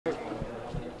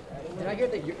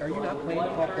hear that are you not planning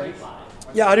to call plays?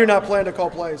 Yeah, I do not plan to call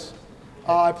plays.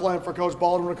 I plan for Coach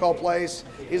Baldwin to call plays.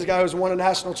 He's a guy who's won a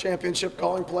national championship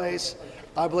calling plays.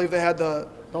 I believe they had I'm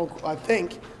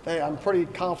pretty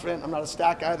confident, I'm not a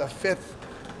stat guy, the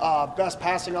 5th best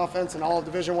passing offense in all of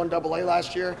Division I AA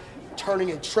last year,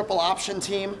 turning a triple option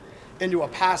team into a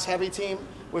pass-heavy team,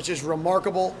 which is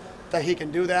remarkable that he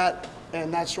can do that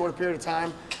in that short a period of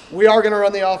time. We are going to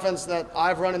run the offense that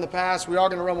I've run in the past. We are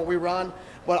going to run what we run,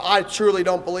 but I truly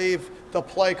don't believe the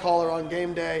play caller on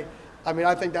game day. I mean,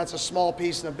 I think that's a small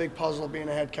piece in a big puzzle of being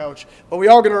a head coach. But we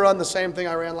are going to run the same thing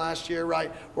I ran last year,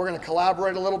 right? We're going to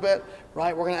collaborate a little bit,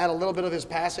 right? We're going to add a little bit of his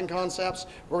passing concepts.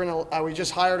 We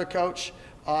just hired a coach.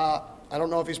 I don't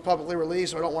know if he's publicly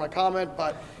released, so I don't want to comment,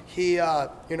 but he's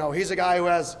a guy who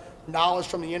has knowledge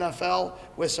from the NFL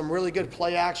with some really good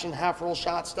play action, half roll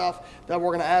shot stuff that we're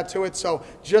going to add to it. So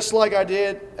just like I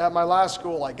did at my last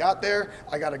school, I got there,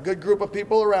 I got a good group of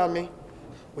people around me.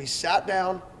 We sat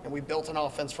down and we built an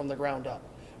offense from the ground up.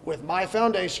 With my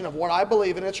foundation of what I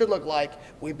believe in it should look like,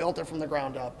 we built it from the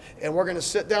ground up. And we're going to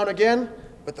sit down again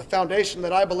with the foundation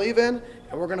that I believe in,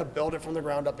 and we're going to build it from the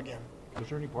ground up again. Was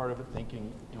there any part of it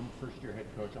thinking, first-year head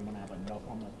coach, I'm going to have enough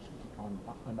on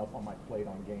my plate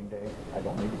on game day. I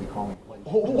don't need to be calling plays.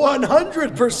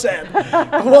 100%.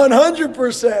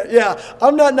 100%. Yeah,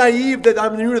 I'm not naive that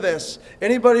I'm new to this.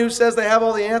 Anybody who says they have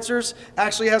all the answers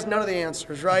actually has none of the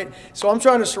answers, right? So I'm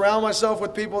trying to surround myself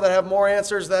with people that have more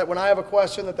answers that when I have a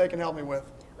question that they can help me with.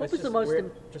 What was the most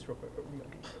just real quick.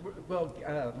 Well,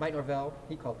 Mike Norvell,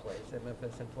 he called plays at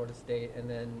Memphis and Florida State, and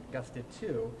then Gus did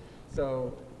too.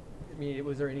 So, I mean,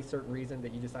 was there any certain reason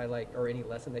that you decided, or any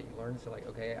lesson that you learned, so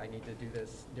okay, I need to do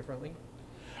this differently?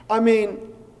 I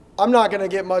mean, I'm not going to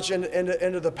get much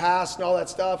into the past and all that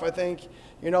stuff. I think,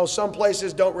 some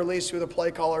places don't release who the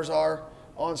play callers are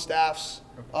on staffs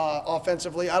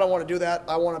offensively. I don't want to do that.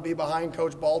 I want to be behind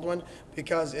Coach Baldwin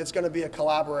because it's going to be a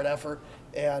collaborative effort.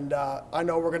 And I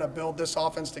know we're going to build this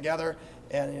offense together.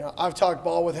 And, I've talked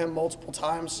ball with him multiple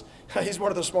times. He's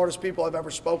one of the smartest people I've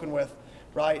ever spoken with.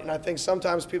 Right, and I think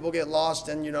sometimes people get lost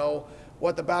in,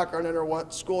 what the background is or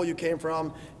what school you came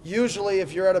from. Usually,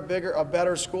 if you're at a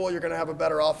better school, you're going to have a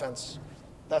better offense.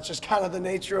 That's just kind of the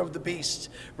nature of the beast,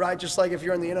 right? Just like if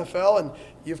you're in the NFL and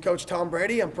you've coached Tom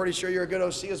Brady, I'm pretty sure you're a good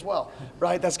OC as well,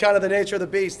 right? That's kind of the nature of the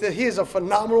beast. He is a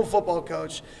phenomenal football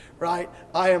coach, right?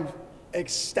 I am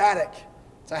ecstatic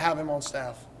to have him on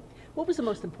staff. What was the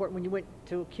most important when you went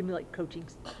to accumulate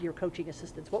your coaching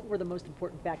assistants? What were the most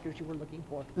important factors you were looking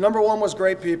for? Number one was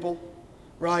great people,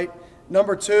 right?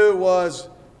 Number two was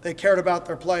they cared about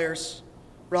their players,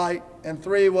 right? And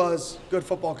three was good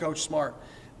football coach, smart.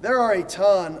 There are a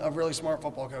ton of really smart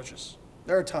football coaches.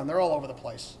 There are a ton. They're all over the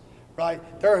place, right?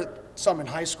 There are some in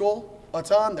high school, a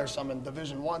ton. There's some in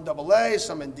Division I AA,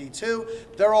 some in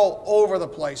D2. They're all over the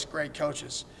place, great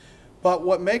coaches. But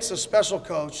what makes a special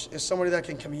coach is somebody that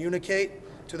can communicate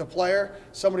to the player,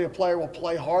 somebody a player will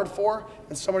play hard for,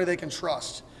 and somebody they can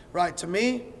trust, right? To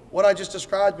me, what I just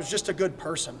described was just a good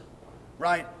person,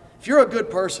 right? If you're a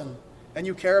good person and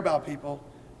you care about people,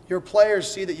 your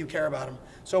players see that you care about them.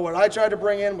 So what I tried to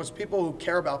bring in was people who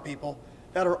care about people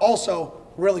that are also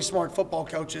really smart football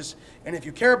coaches. And if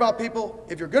you care about people,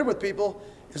 if you're good with people,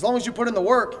 as long as you put in the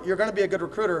work, you're going to be a good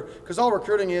recruiter because all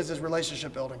recruiting is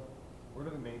relationship building. What are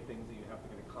the main things that you have to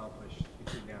get accomplished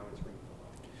between now and spring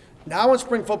football? Now in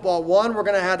spring football, one, we're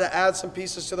going to have to add some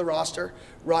pieces to the roster,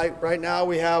 right? Right now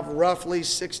we have roughly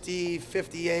 60,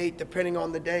 58, depending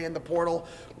on the day in the portal,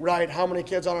 right? How many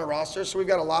kids on our roster? So we've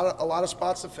got a lot of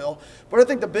spots to fill. But I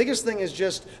think the biggest thing is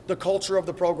just the culture of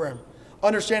the program,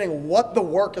 understanding what the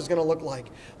work is going to look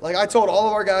like. Like I told all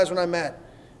of our guys when I met,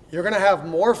 you're going to have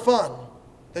more fun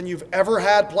than you've ever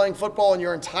had playing football in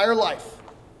your entire life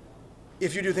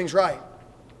if you do things right.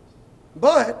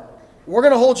 But we're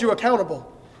going to hold you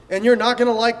accountable. And you're not going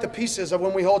to like the pieces of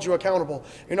when we hold you accountable.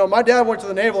 My dad went to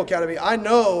the Naval Academy. I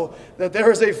know that there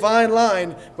is a fine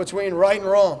line between right and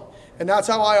wrong. And that's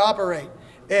how I operate.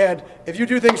 And if you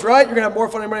do things right, you're going to have more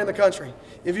fun than anybody in the country.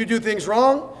 If you do things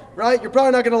wrong, right, you're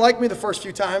probably not going to like me the first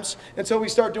few times until we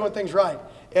start doing things right.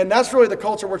 And that's really the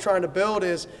culture we're trying to build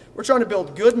is we're trying to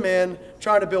build good men,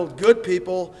 trying to build good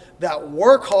people that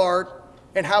work hard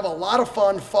and have a lot of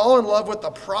fun, fall in love with the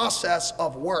process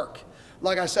of work,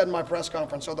 like I said in my press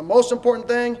conference. So the most important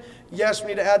thing, yes, we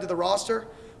need to add to the roster,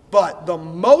 but the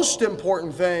most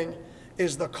important thing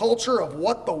is the culture of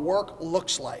what the work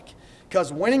looks like.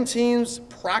 Because winning teams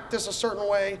practice a certain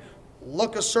way,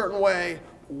 look a certain way,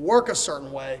 work a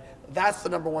certain way. That's the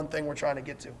number one thing we're trying to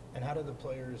get to. And how do the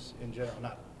players in general,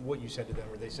 not what you said to them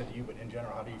or they said to you, but in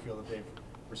general, how do you feel that they've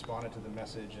responded to the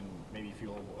message and maybe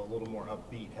feel a little more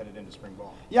upbeat headed into spring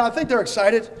ball? Yeah, I think they're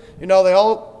excited. You know, they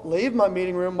all leave my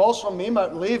meeting room. Most of them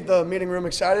might leave the meeting room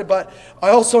excited, but I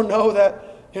also know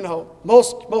that, you know,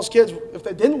 most kids, if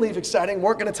they didn't leave exciting,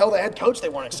 weren't going to tell the head coach they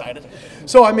weren't excited.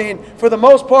 So, I mean, for the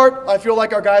most part, I feel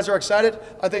like our guys are excited.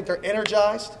 I think they're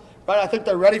energized, right? I think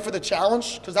they're ready for the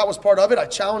challenge, because that was part of it. I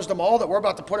challenged them all that we're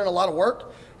about to put in a lot of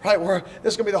work, right?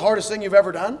 This is going to be the hardest thing you've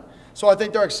ever done. So I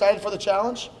think they're excited for the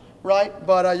challenge, right?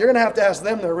 But you're going to have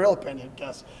them their real opinion,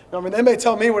 because, I mean, they may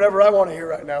tell me whatever I want to hear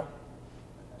right now.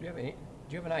 Do you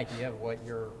have an idea of what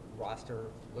your roster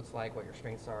looks like, what your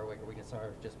strengths are, what your weaknesses are,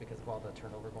 just because of all the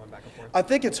turnover going back and forth? I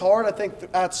think it's hard. I think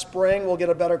at spring we'll get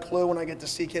a better clue when I get to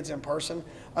see kids in person.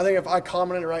 I think if I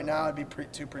commented right now, it'd be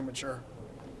too premature.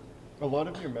 A lot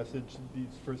of your message these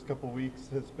first couple weeks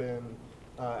has been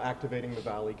activating the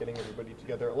Valley, getting everybody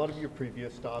together. A lot of your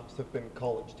previous stops have been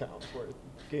college towns where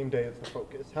game day is the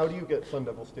focus. How do you get Sun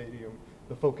Devil Stadium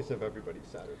the focus of everybody's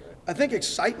Saturday? I think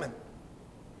excitement.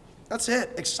 That's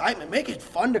it, excitement. Make it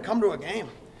fun to come to a game.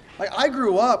 Like, I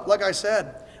grew up, like I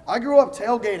said, I grew up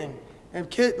tailgating, and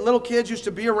little kids used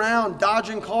to be around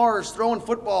dodging cars, throwing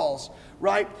footballs,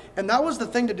 right? And that was the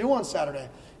thing to do on Saturday.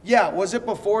 Yeah, was it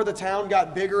before the town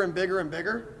got bigger and bigger and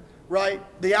bigger? Right?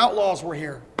 The Outlaws were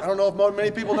here. I don't know if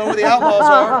many people know who the Outlaws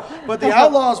are, but the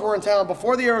Outlaws were in town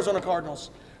before the Arizona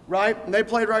Cardinals, right? And they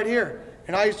played right here.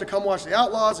 And I used to come watch the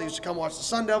Outlaws. I used to come watch the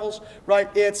Sun Devils, right?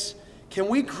 Can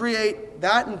we create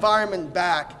that environment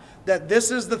back, that this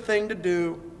is the thing to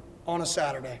do on a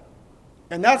Saturday?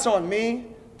 And that's on me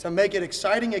to make it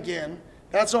exciting again.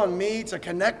 That's on me to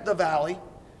connect the Valley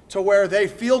to where they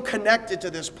feel connected to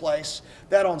this place,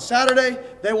 that on Saturday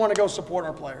they want to go support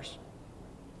our players.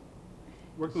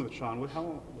 Working with Sean,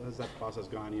 how has that process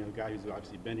gone? You know, a guy who's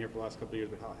obviously been here for the last couple of years,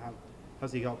 but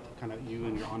how's he helped kind of you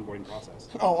in your onboarding process?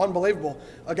 Oh, unbelievable.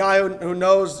 A guy who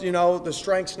knows, you know, the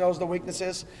strengths, knows the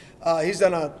weaknesses. He's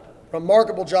done a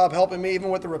remarkable job helping me,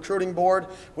 even with the recruiting board,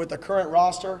 with the current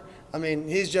roster. I mean,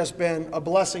 he's just been a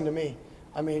blessing to me.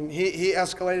 I mean, he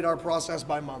escalated our process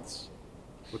by months.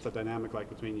 What's that dynamic like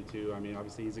between you two? I mean,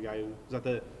 obviously he's a guy who's at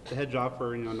the head job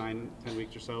for, 9-10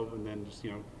 weeks or so, and then just,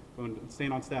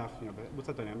 staying on staff, but what's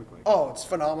that dynamic like? Oh, it's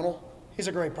phenomenal. He's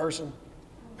a great person.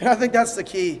 And I think that's the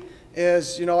key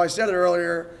is, I said it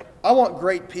earlier, I want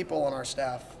great people on our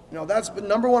staff. That's the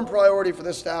number one priority for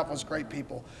this staff was great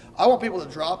people. I want people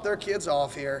to drop their kids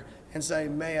off here and say,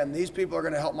 man, these people are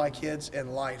going to help my kids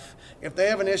in life. If they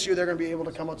have an issue, they're going to be able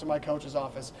to come up to my coach's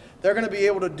office. They're going to be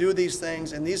able to do these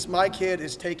things, and my kid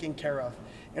is taken care of.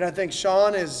 And I think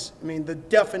Sean is, the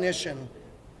definition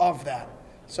of that.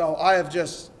 So I have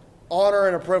just honor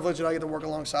and a privilege that I get to work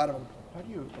alongside of him. How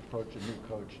do you approach a new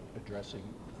coach addressing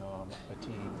a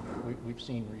team? We've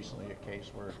seen recently a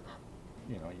case where,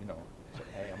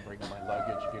 hey, I'm bringing my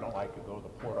luggage. If you don't like it, go to the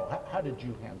portal. How did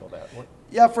you handle that?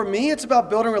 Yeah, for me, it's about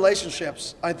building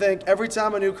relationships. I think every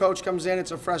time a new coach comes in,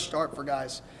 it's a fresh start for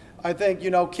guys. I think,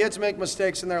 kids make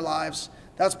mistakes in their lives.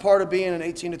 That's part of being an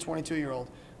 18 to 22-year-old,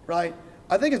 right?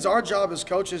 I think it's our job as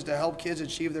coaches to help kids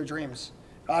achieve their dreams.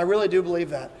 I really do believe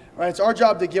that, right? It's our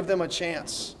job to give them a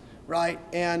chance, right?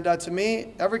 And to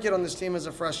me, every kid on this team is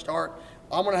a fresh start.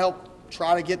 I'm going to help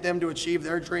try to get them to achieve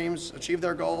their dreams, achieve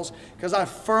their goals, because I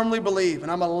firmly believe,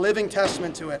 and I'm a living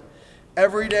testament to it,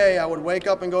 every day I would wake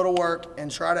up and go to work and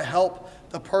try to help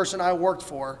the person I worked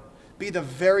for be the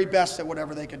very best at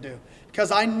whatever they could do.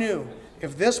 Because I knew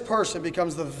if this person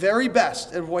becomes the very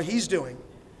best at what he's doing,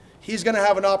 he's going to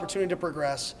have an opportunity to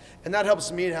progress, and that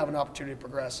helps me to have an opportunity to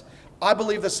progress. I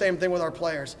believe the same thing with our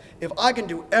players. If I can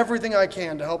do everything I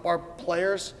can to help our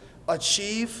players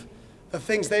achieve the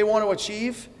things they want to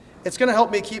achieve, it's going to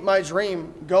help me keep my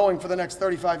dream going for the next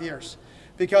 35 years.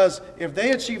 Because if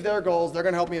they achieve their goals, they're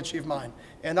going to help me achieve mine.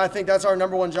 And I think that's our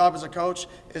number one job as a coach,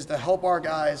 is to help our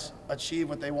guys achieve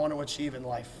what they want to achieve in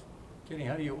life. Kenny,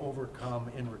 how do you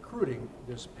overcome in recruiting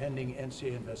this pending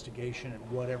NCAA investigation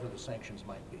and whatever the sanctions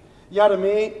might be? Yeah, to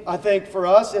me, I think for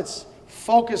us, it's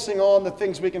focusing on the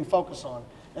things we can focus on.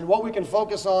 And what we can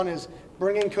focus on is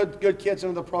bringing good kids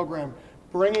into the program,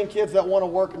 bringing kids that want to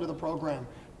work into the program,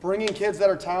 bringing kids that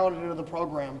are talented into the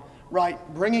program, right?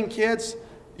 Bringing kids,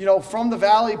 from the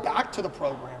Valley back to the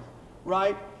program,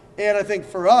 right? And I think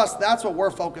for us, that's what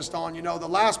we're focused on. The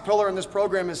last pillar in this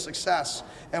program is success.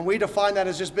 And we define that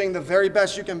as just being the very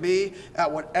best you can be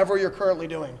at whatever you're currently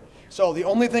doing. So the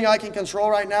only thing I can control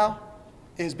right now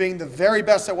is being the very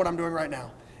best at what I'm doing right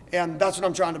now. And that's what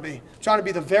I'm trying to be. I'm trying to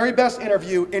be the very best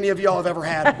interview any of y'all have ever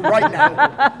had right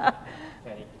now.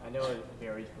 Kenny, I know it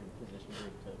varies from position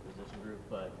group to position group,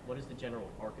 but what is the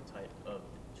general archetype of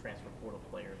transfer portal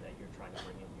player that you're trying to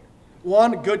bring in here?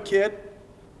 One, good kid,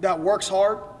 that works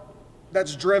hard,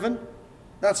 that's driven.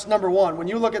 That's number one. When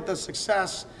you look at the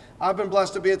success, I've been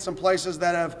blessed to be at some places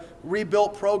that have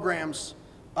rebuilt programs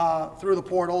through the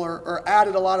portal or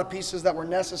added a lot of pieces that were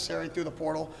necessary through the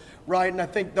portal, right? And I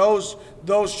think those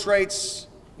traits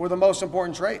were the most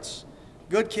important traits.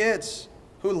 Good kids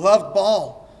who loved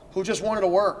ball, who just wanted to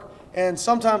work. And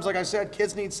sometimes, like I said,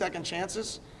 kids need second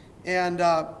chances. And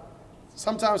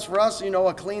sometimes for us,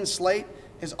 a clean slate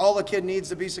is all a kid needs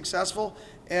to be successful.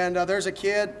 And there's a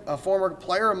kid, a former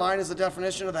player of mine is the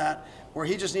definition of that, where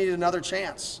he just needed another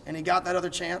chance. And he got that other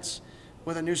chance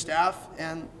with a new staff,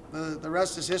 and the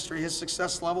rest is history. His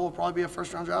success level will probably be a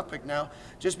first-round draft pick now,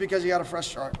 just because he got a fresh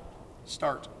start.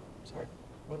 Sorry.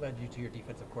 What led you to your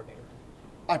defensive coordinator?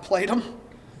 I played him.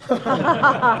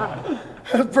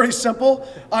 Pretty simple.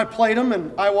 I played him,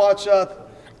 and I watch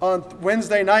on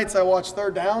Wednesday nights, I watch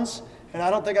third downs, and I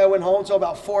don't think I went home until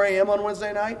about 4 a.m. on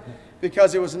Wednesday night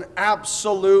because it was an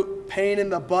absolute pain in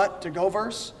the butt to go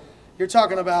verse. You're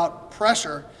talking about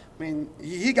pressure. I mean,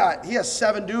 he has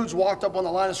 7 dudes walked up on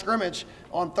the line of scrimmage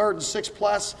on 3rd and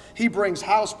 6+. He brings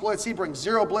house blitz. He brings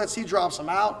zero blitz. He drops them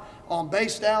out. On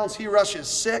base downs, he rushes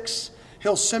 6.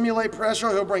 He'll simulate pressure.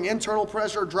 He'll bring internal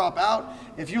pressure, drop out.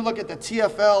 If you look at the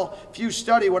TFL, if you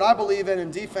study what I believe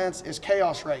in defense is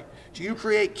chaos rate. Do you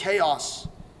create chaos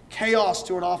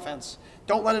to an offense?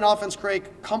 Don't let an offense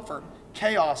create comfort,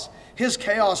 chaos. His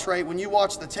chaos rate, when you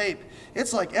watch the tape,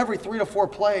 it's like every 3 to 4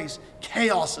 plays,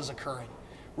 chaos is occurring,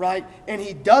 right? And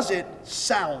he does it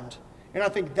sound. And I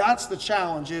think that's the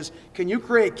challenge is, can you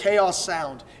create chaos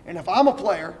sound? And if I'm a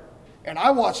player and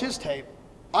I watch his tape,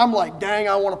 I'm like, dang,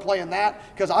 I want to play in that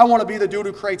because I want to be the dude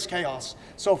who creates chaos.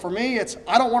 So for me, it's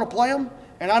I don't want to play him,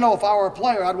 and I know if I were a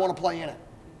player, I'd want to play in it.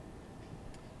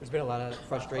 There's been a lot of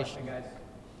frustration.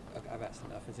 Okay, I've asked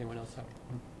enough. Does anyone else have?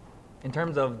 In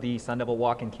terms of the Sun Devil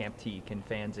Walk in Camp T, can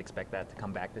fans expect that to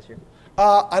come back this year?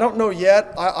 I don't know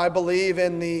yet. I believe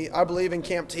in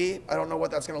Camp T. I don't know what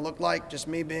that's going to look like. Just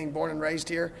me being born and raised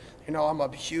here, I'm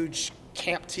a huge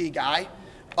Camp T guy.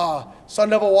 Sun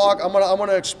Devil Walk, I'm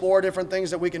gonna explore different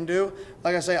things that we can do.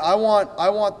 Like I say, I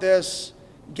want this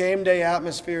game day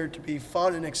atmosphere to be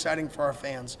fun and exciting for our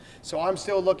fans. So I'm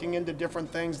still looking into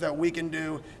different things that we can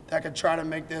do that could try to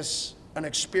make this an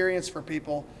experience for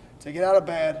people to get out of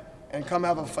bed and come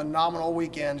have a phenomenal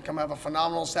weekend, come have a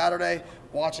phenomenal Saturday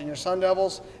watching your Sun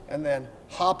Devils, and then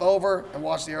hop over and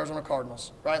watch the Arizona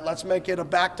Cardinals, right? Let's make it a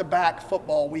back-to-back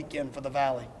football weekend for the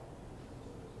Valley.